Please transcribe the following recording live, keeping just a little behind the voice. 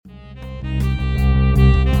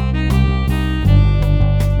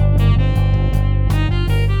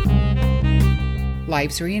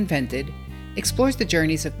Lives Reinvented explores the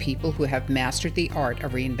journeys of people who have mastered the art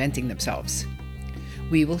of reinventing themselves.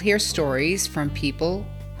 We will hear stories from people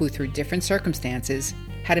who, through different circumstances,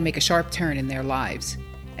 had to make a sharp turn in their lives,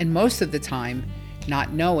 and most of the time,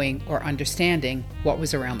 not knowing or understanding what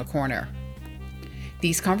was around the corner.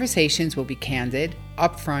 These conversations will be candid,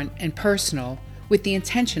 upfront, and personal, with the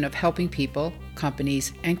intention of helping people,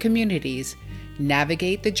 companies, and communities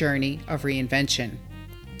navigate the journey of reinvention.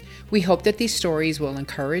 We hope that these stories will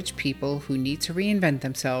encourage people who need to reinvent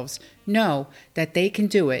themselves know that they can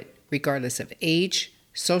do it regardless of age,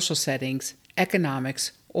 social settings,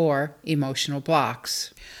 economics, or emotional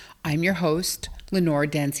blocks. I'm your host, Lenore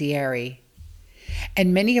Denzieri,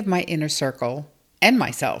 and many of my inner circle and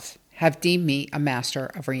myself have deemed me a master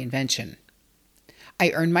of reinvention.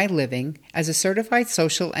 I earn my living as a certified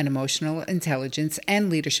social and emotional intelligence and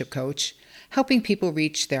leadership coach, helping people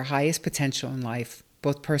reach their highest potential in life,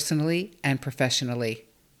 both personally and professionally.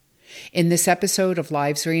 In this episode of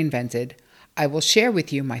Lives Reinvented, I will share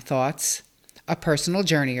with you my thoughts, a personal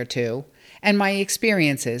journey or two, and my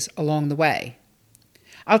experiences along the way.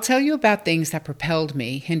 I'll tell you about things that propelled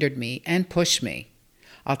me, hindered me, and pushed me.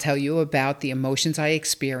 I'll tell you about the emotions I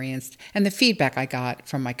experienced and the feedback I got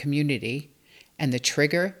from my community, and the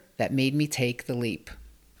trigger that made me take the leap.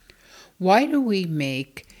 Why do we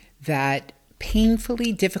make that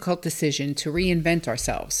painfully difficult decision to reinvent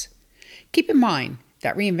ourselves? Keep in mind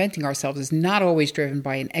that reinventing ourselves is not always driven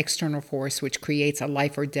by an external force which creates a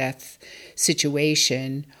life or death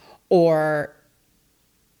situation, or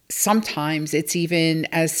sometimes it's even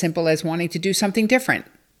as simple as wanting to do something different,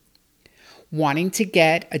 wanting to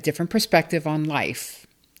get a different perspective on life,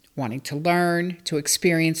 wanting to learn, to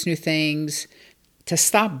experience new things, to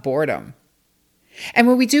stop boredom. And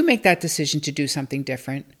when we do make that decision to do something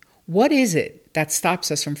different, what is it that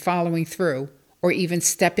stops us from following through or even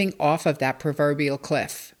stepping off of that proverbial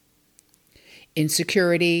cliff?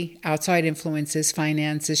 Insecurity, outside influences,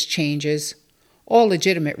 finances, changes, all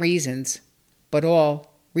legitimate reasons, but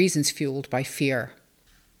all reasons fueled by fear.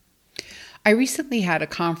 I recently had a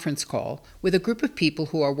conference call with a group of people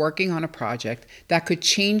who are working on a project that could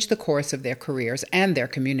change the course of their careers and their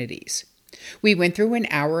communities. We went through an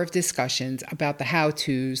hour of discussions about the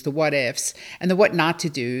how-tos, the what-ifs, and the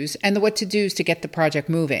what-not-to-dos, and the what-to-dos to get the project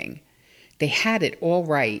moving. They had it all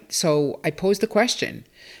right, so I posed the question.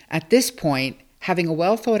 At this point, having a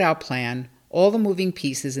well-thought-out plan, all the moving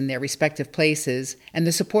pieces in their respective places, and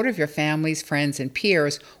the support of your families, friends, and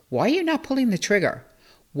peers, why are you not pulling the trigger?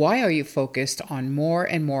 Why are you focused on more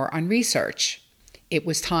and more on research? It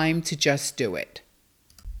was time to just do it.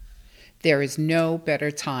 There is no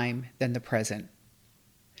better time than the present.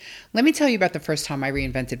 Let me tell you about the first time I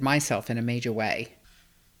reinvented myself in a major way.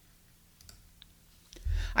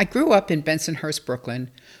 I grew up in Bensonhurst,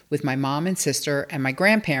 Brooklyn, with my mom and sister, and my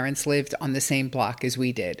grandparents lived on the same block as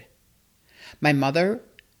we did. My mother,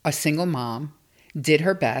 a single mom, did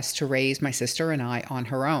her best to raise my sister and I on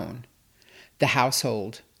her own. The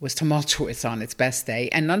household was tumultuous on its best day,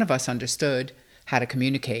 and none of us understood how to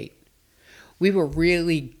communicate. We were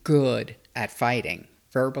really good at fighting,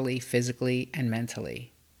 verbally, physically, and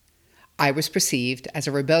mentally. I was perceived as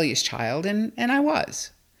a rebellious child, and I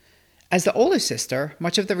was. As the older sister,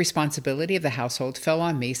 much of the responsibility of the household fell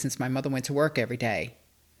on me since my mother went to work every day.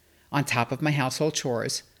 On top of my household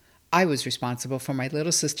chores, I was responsible for my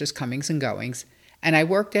little sister's comings and goings, and I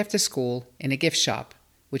worked after school in a gift shop,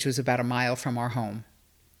 which was about a mile from our home.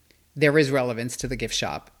 There is relevance to the gift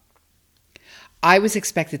shop. I was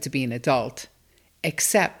expected to be an adult,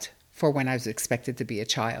 except for when I was expected to be a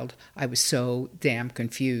child. I was so damn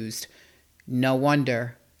confused. No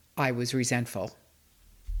wonder I was resentful.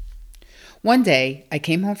 One day, I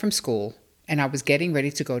came home from school, and I was getting ready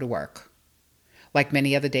to go to work. Like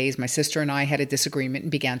many other days, my sister and I had a disagreement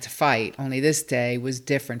and began to fight, only this day was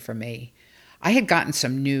different for me. I had gotten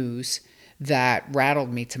some news that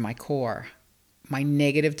rattled me to my core. My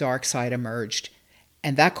negative dark side emerged,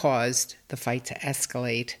 and that caused the fight to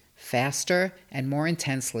escalate faster and more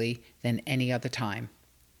intensely than any other time.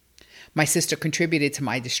 My sister contributed to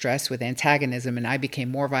my distress with antagonism, and I became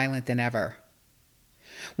more violent than ever.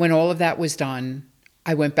 When all of that was done,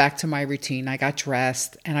 I went back to my routine. I got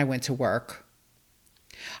dressed, and I went to work.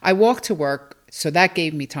 I walked to work, so that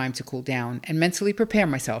gave me time to cool down and mentally prepare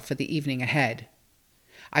myself for the evening ahead.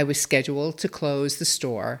 I was scheduled to close the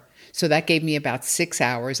store, so that gave me about 6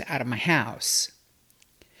 hours out of my house.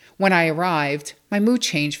 When I arrived, my mood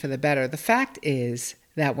changed for the better. The fact is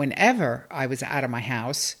that whenever I was out of my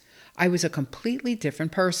house, I was a completely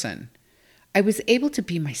different person. I was able to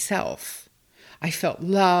be myself. I felt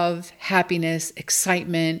love, happiness,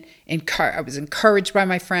 excitement. I was encouraged by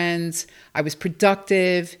my friends. I was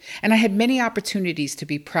productive, and I had many opportunities to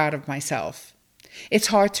be proud of myself. It's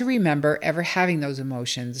hard to remember ever having those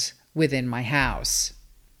emotions within my house.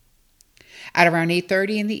 At around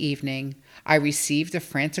 8:30 in the evening, I received a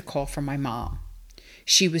frantic call from my mom.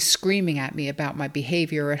 She was screaming at me about my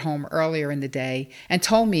behavior at home earlier in the day and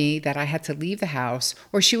told me that I had to leave the house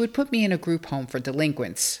or she would put me in a group home for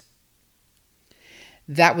delinquents.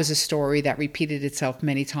 That was a story that repeated itself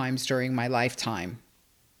many times during my lifetime.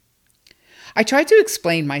 I tried to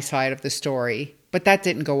explain my side of the story, but that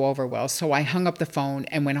didn't go over well, so I hung up the phone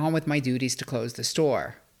and went on with my duties to close the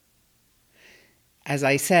store. As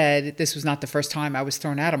I said, this was not the first time I was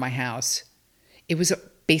thrown out of my house. It was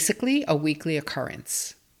basically a weekly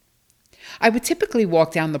occurrence. I would typically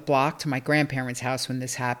walk down the block to my grandparents' house when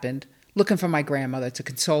this happened, looking for my grandmother to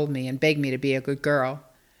console me and beg me to be a good girl.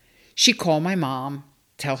 She'd call my mom,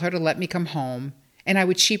 tell her to let me come home, and I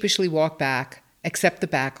would sheepishly walk back, accept the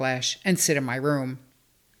backlash, and sit in my room.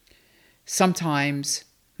 Sometimes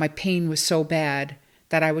my pain was so bad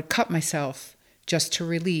that I would cut myself just to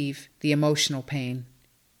relieve the emotional pain.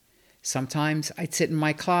 Sometimes I'd sit in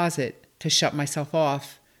my closet to shut myself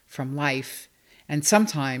off from life, and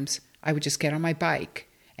sometimes I would just get on my bike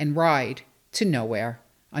and ride to nowhere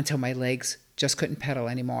until my legs just couldn't pedal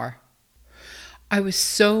anymore. I was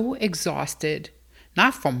so exhausted,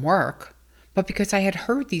 not from work, but because I had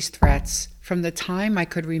heard these threats from the time I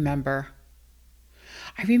could remember.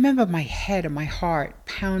 I remember my head and my heart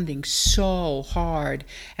pounding so hard,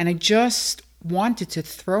 and I just wanted to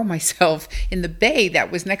throw myself in the bay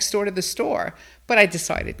that was next door to the store, but I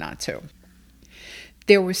decided not to.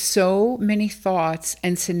 There were so many thoughts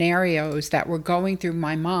and scenarios that were going through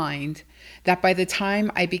my mind that by the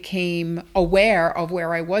time I became aware of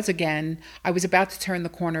where I was again, I was about to turn the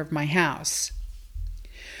corner of my house.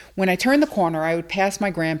 When I turned the corner, I would pass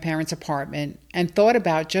my grandparents' apartment and thought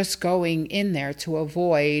about just going in there to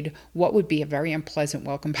avoid what would be a very unpleasant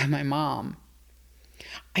welcome by my mom.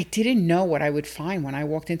 I didn't know what I would find when I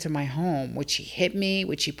walked into my home. Would she hit me?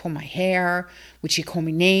 Would she pull my hair? Would she call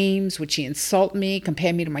me names? Would she insult me,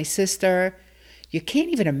 compare me to my sister? You can't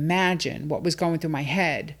even imagine what was going through my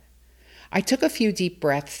head. I took a few deep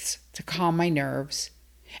breaths to calm my nerves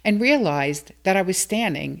and realized that I was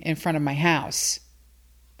standing in front of my house.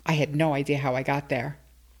 I had no idea how I got there.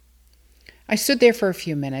 I stood there for a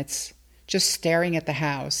few minutes, just staring at the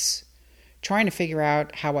house, trying to figure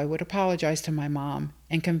out how I would apologize to my mom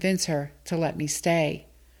and convince her to let me stay,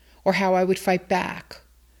 or how I would fight back,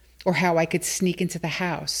 or how I could sneak into the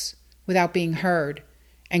house without being heard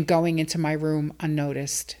and going into my room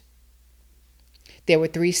unnoticed. There were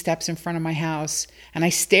 3 steps in front of my house, and I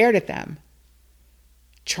stared at them,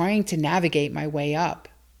 trying to navigate my way up.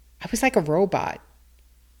 I was like a robot.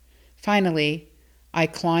 Finally, I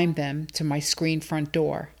climbed them to my screen front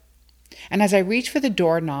door, and as I reached for the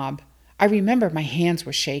doorknob, I remember my hands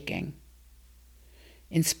were shaking.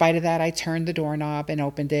 In spite of that, I turned the doorknob and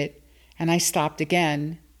opened it, and I stopped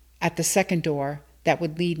again at the second door that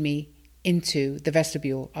would lead me into the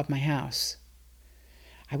vestibule of my house.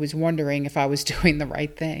 I was wondering if I was doing the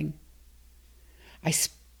right thing. I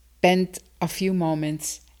spent a few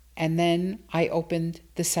moments, and then I opened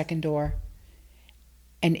the second door,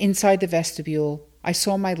 and inside the vestibule, I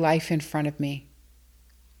saw my life in front of me.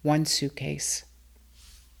 1 suitcase.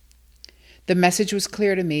 The message was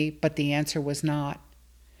clear to me, but the answer was not.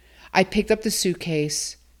 I picked up the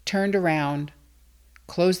suitcase, turned around,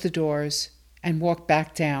 closed the doors, and walked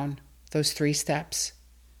back down those 3 steps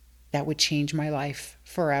that would change my life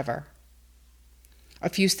forever. A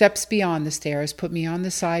few steps beyond the stairs put me on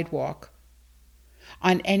the sidewalk.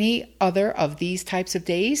 On any other of these types of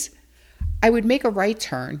days, I would make a right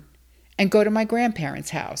turn and go to my grandparents'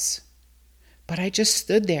 house. But I just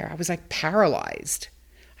stood there. I was like paralyzed.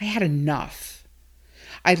 I had enough.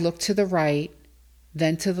 I looked to the right,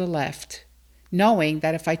 then to the left, knowing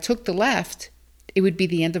that if I took the left, it would be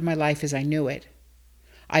the end of my life as I knew it.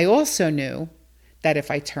 I also knew that if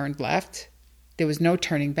I turned left, there was no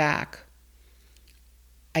turning back.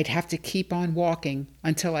 I'd have to keep on walking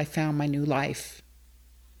until I found my new life.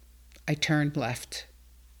 I turned left.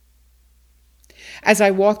 As I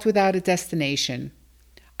walked without a destination,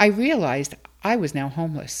 I realized I was now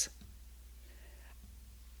homeless.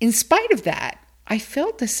 In spite of that, I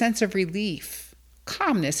felt a sense of relief,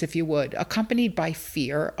 calmness, if you would, accompanied by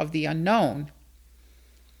fear of the unknown.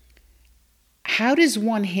 How does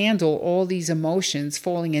one handle all these emotions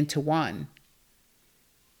falling into one?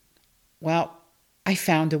 Well, I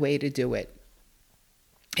found a way to do it.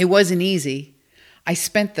 It wasn't easy. I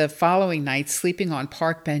spent the following night sleeping on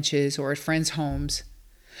park benches or at friends' homes.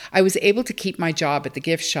 I was able to keep my job at the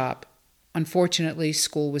gift shop. Unfortunately,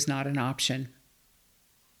 school was not an option.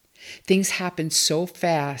 Things happened so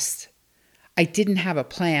fast. I didn't have a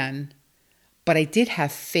plan, but I did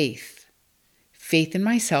have faith. Faith in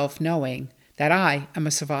myself, knowing that I am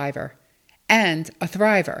a survivor and a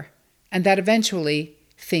thriver, and that eventually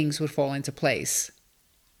things would fall into place.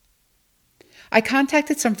 I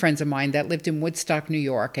contacted some friends of mine that lived in Woodstock, New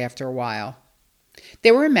York after a while.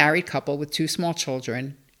 They were a married couple with 2 small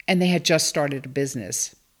children, and they had just started a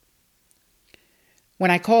business.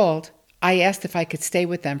 When I called, I asked if I could stay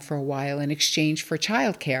with them for a while in exchange for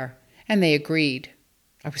childcare, and they agreed.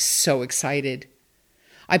 I was so excited.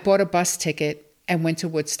 I bought a bus ticket and went to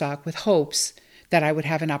Woodstock with hopes that I would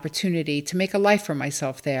have an opportunity to make a life for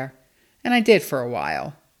myself there, and I did for a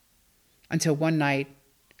while. Until one night,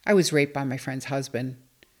 I was raped by my friend's husband,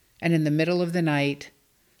 and in the middle of the night,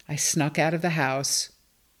 I snuck out of the house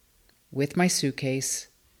with my suitcase,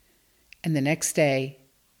 and the next day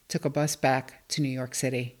took a bus back to New York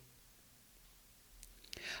City.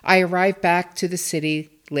 I arrived back to the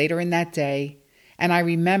city later in that day, and I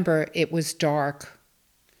remember it was dark.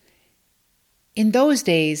 In those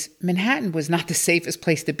days, Manhattan was not the safest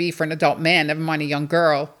place to be for an adult man, never mind a young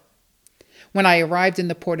girl. When I arrived in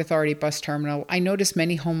the Port Authority bus terminal, I noticed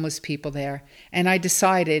many homeless people there, and I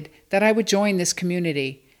decided that I would join this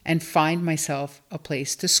community and find myself a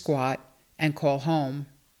place to squat and call home.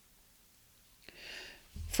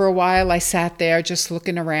 For a while, I sat there just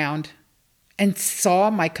looking around and saw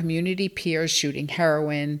my community peers shooting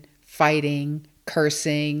heroin, fighting,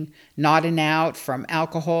 cursing, nodding out from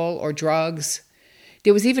alcohol or drugs.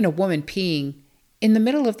 There was even a woman peeing in the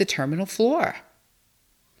middle of the terminal floor.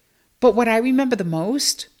 But what I remember the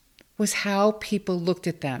most was how people looked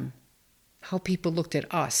at them, how people looked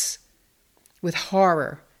at us, with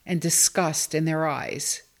horror and disgust in their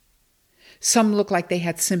eyes. Some looked like they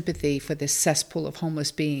had sympathy for this cesspool of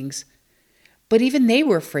homeless beings, but even they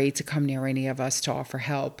were afraid to come near any of us to offer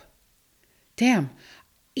help. Damn,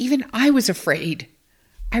 even I was afraid.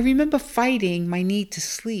 I remember fighting my need to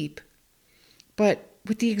sleep, but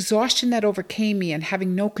with the exhaustion that overcame me and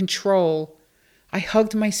having no control, I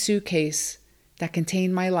hugged my suitcase that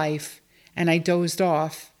contained my life, and I dozed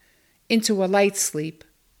off into a light sleep,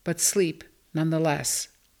 but sleep nonetheless.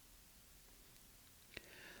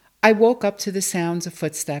 I woke up to the sounds of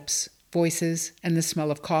footsteps, voices, and the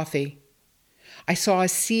smell of coffee. I saw a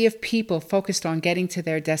sea of people focused on getting to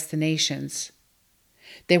their destinations.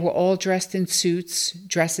 They were all dressed in suits,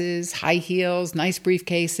 dresses, high heels, nice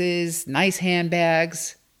briefcases, nice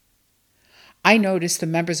handbags. I noticed the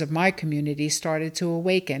members of my community started to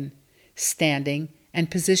awaken, standing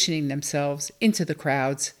and positioning themselves into the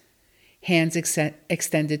crowds, hands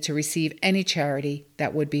extended to receive any charity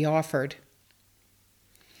that would be offered.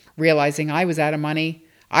 Realizing I was out of money,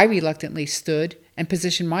 I reluctantly stood and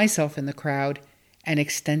positioned myself in the crowd and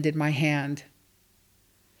extended my hand.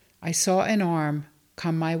 I saw an arm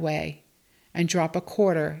come my way and drop a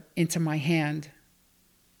quarter into my hand.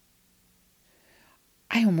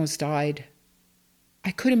 I almost died.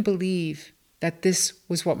 I couldn't believe that this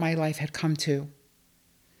was what my life had come to.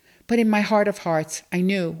 But in my heart of hearts, I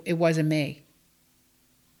knew it wasn't me.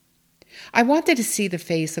 I wanted to see the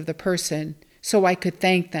face of the person so I could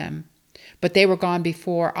thank them, but they were gone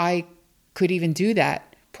before I could even do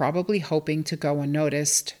that, probably hoping to go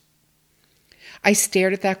unnoticed. I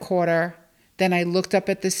stared at that quarter, then I looked up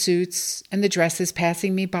at the suits and the dresses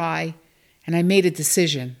passing me by, and I made a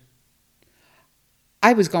decision.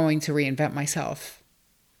 I was going to reinvent myself.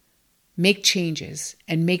 Make changes,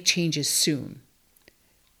 and make changes soon.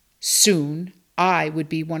 Soon, I would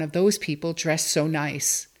be one of those people dressed so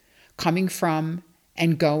nice, coming from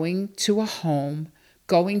and going to a home,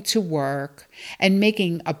 going to work, and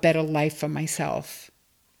making a better life for myself.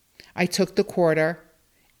 I took the quarter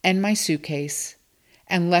and my suitcase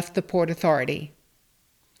and left the Port Authority.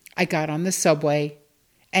 I got on the subway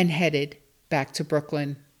and headed back to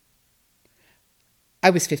Brooklyn. I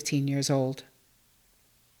was 15 years old.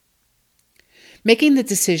 Making the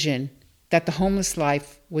decision that the homeless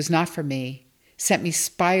life was not for me sent me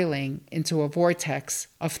spiraling into a vortex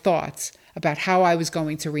of thoughts about how I was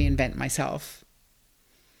going to reinvent myself.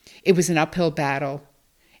 It was an uphill battle.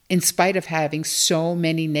 In spite of having so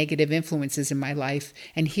many negative influences in my life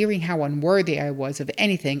and hearing how unworthy I was of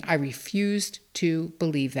anything, I refused to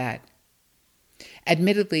believe that.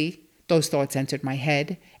 Admittedly, those thoughts entered my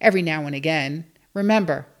head every now and again.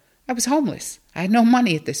 Remember, I was homeless. I had no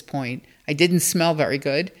money at this point. I didn't smell very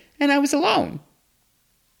good, and I was alone.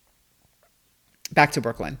 Back to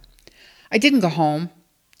Brooklyn. I didn't go home.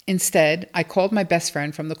 Instead, I called my best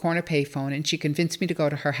friend from the corner payphone and she convinced me to go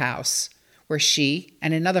to her house, where she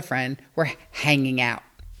and another friend were hanging out.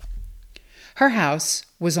 Her house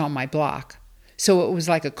was on my block, so it was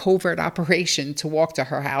like a covert operation to walk to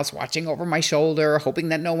her house, watching over my shoulder, hoping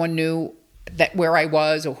that no one knew that where I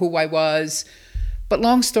was or who I was. But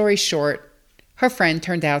long story short, her friend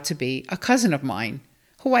turned out to be a cousin of mine,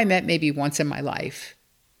 who I met maybe once in my life.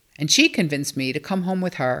 And she convinced me to come home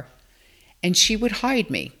with her, and she would hide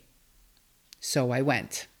me. So I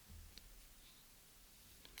went.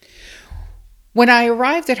 When I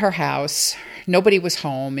arrived at her house, nobody was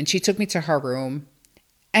home, and she took me to her room,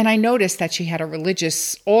 and I noticed that she had a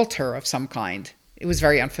religious altar of some kind. It was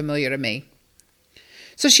very unfamiliar to me.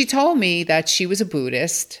 So she told me that she was a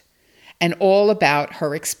Buddhist and all about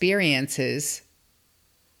her experiences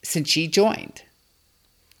since she joined.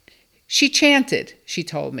 She chanted, she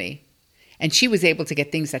told me, and she was able to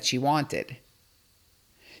get things that she wanted.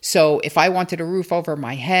 So if I wanted a roof over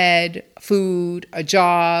my head, food, a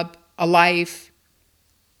job, a life,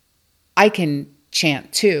 I can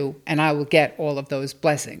chant too, and I will get all of those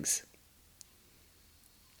blessings.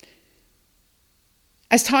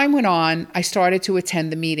 As time went on, I started to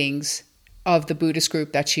attend the meetings of the Buddhist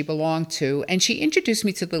group that she belonged to, and she introduced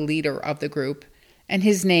me to the leader of the group, and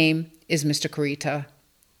his name is Mr. Kurita.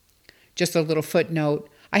 Just a little footnote,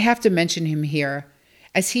 I have to mention him here,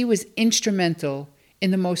 as he was instrumental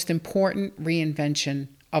in the most important reinvention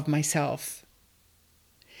of myself.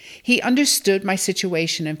 He understood my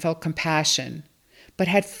situation and felt compassion, but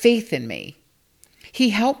had faith in me. He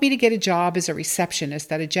helped me to get a job as a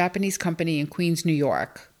receptionist at a Japanese company in Queens, New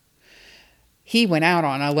York. He went out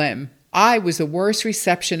on a limb. I was the worst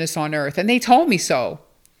receptionist on earth, and they told me so.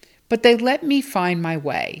 But they let me find my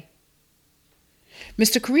way.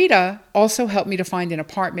 Mr. Kurita also helped me to find an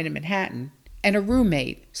apartment in Manhattan and a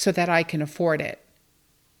roommate so that I can afford it.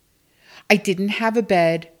 I didn't have a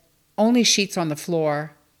bed, only sheets on the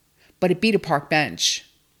floor, but it beat a park bench.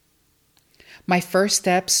 My first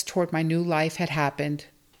steps toward my new life had happened,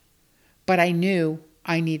 but I knew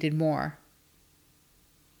I needed more.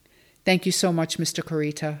 Thank you so much, Mr.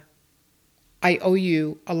 Kurita. I owe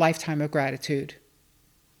you a lifetime of gratitude.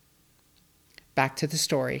 Back to the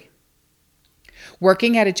story.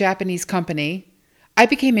 Working at a Japanese company, I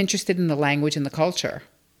became interested in the language and the culture,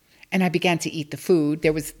 and I began to eat the food.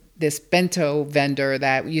 There was this bento vendor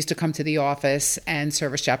that used to come to the office and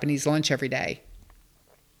serve us Japanese lunch every day.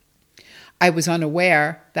 I was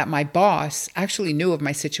unaware that my boss actually knew of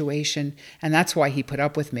my situation, and that's why he put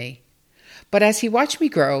up with me. But as he watched me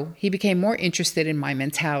grow, he became more interested in my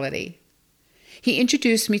mentality. He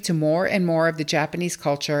introduced me to more and more of the Japanese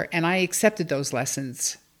culture, and I accepted those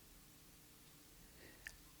lessons.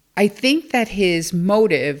 I think that his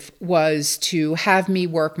motive was to have me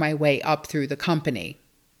work my way up through the company.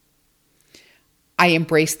 I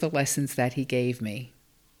embraced the lessons that he gave me.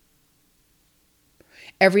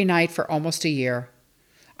 Every night for almost a year,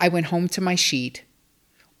 I went home to my sheet,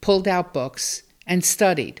 pulled out books, and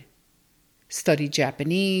studied. Studied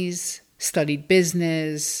Japanese, studied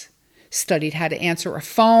business, studied how to answer a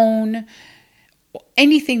phone,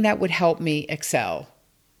 anything that would help me excel.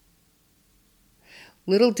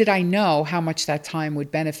 Little did I know how much that time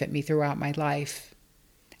would benefit me throughout my life.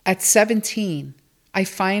 At 17, I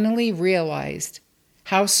finally realized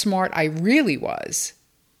how smart I really was.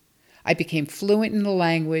 I became fluent in the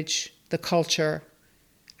language, the culture.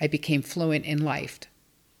 I became fluent in life.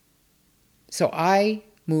 So I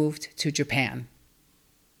moved to Japan.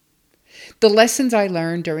 The lessons I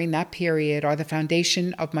learned during that period are the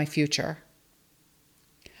foundation of my future.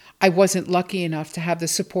 I wasn't lucky enough to have the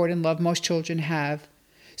support and love most children have,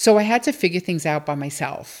 so I had to figure things out by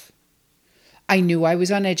myself. I knew I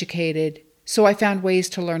was uneducated, so I found ways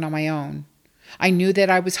to learn on my own. I knew that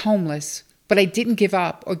I was homeless, but I didn't give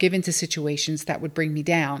up or give into situations that would bring me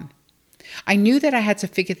down. I knew that I had to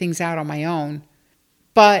figure things out on my own,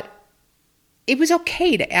 but it was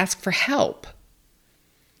okay to ask for help.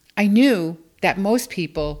 I knew that most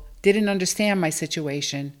people didn't understand my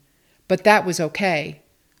situation, but that was okay.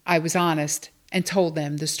 I was honest and told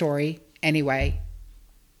them the story anyway.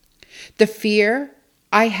 The fear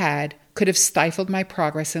I had could have stifled my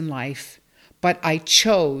progress in life, but I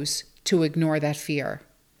chose to ignore that fear.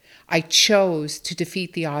 I chose to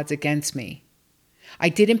defeat the odds against me. I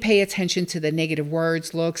didn't pay attention to the negative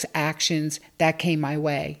words, looks, actions that came my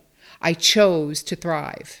way. I chose to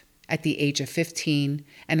thrive at the age of 15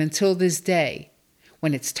 and until this day,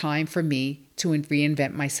 when it's time for me to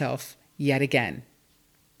reinvent myself yet again.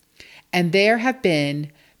 And there have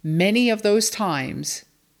been many of those times,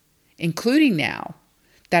 including now,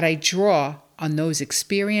 that I draw on those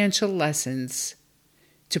experiential lessons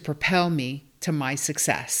to propel me to my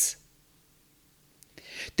success.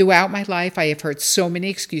 Throughout my life, I have heard so many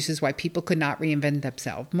excuses why people could not reinvent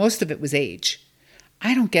themselves. Most of it was age.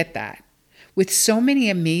 I don't get that. With so many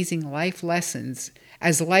amazing life lessons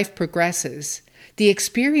as life progresses, the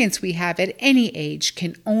experience we have at any age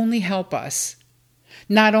can only help us.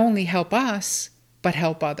 Not only help us, but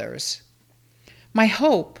help others. My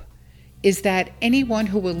hope is that anyone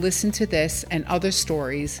who will listen to this and other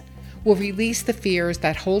stories will release the fears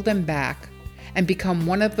that hold them back and become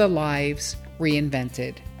one of the lives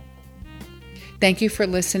reinvented. Thank you for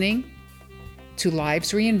listening to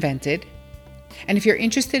Lives Reinvented. And if you're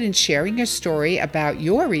interested in sharing your story about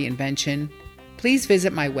your reinvention, please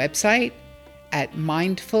visit my website at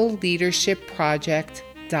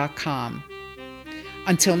mindfulleadershipproject.com.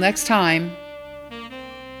 Until next time,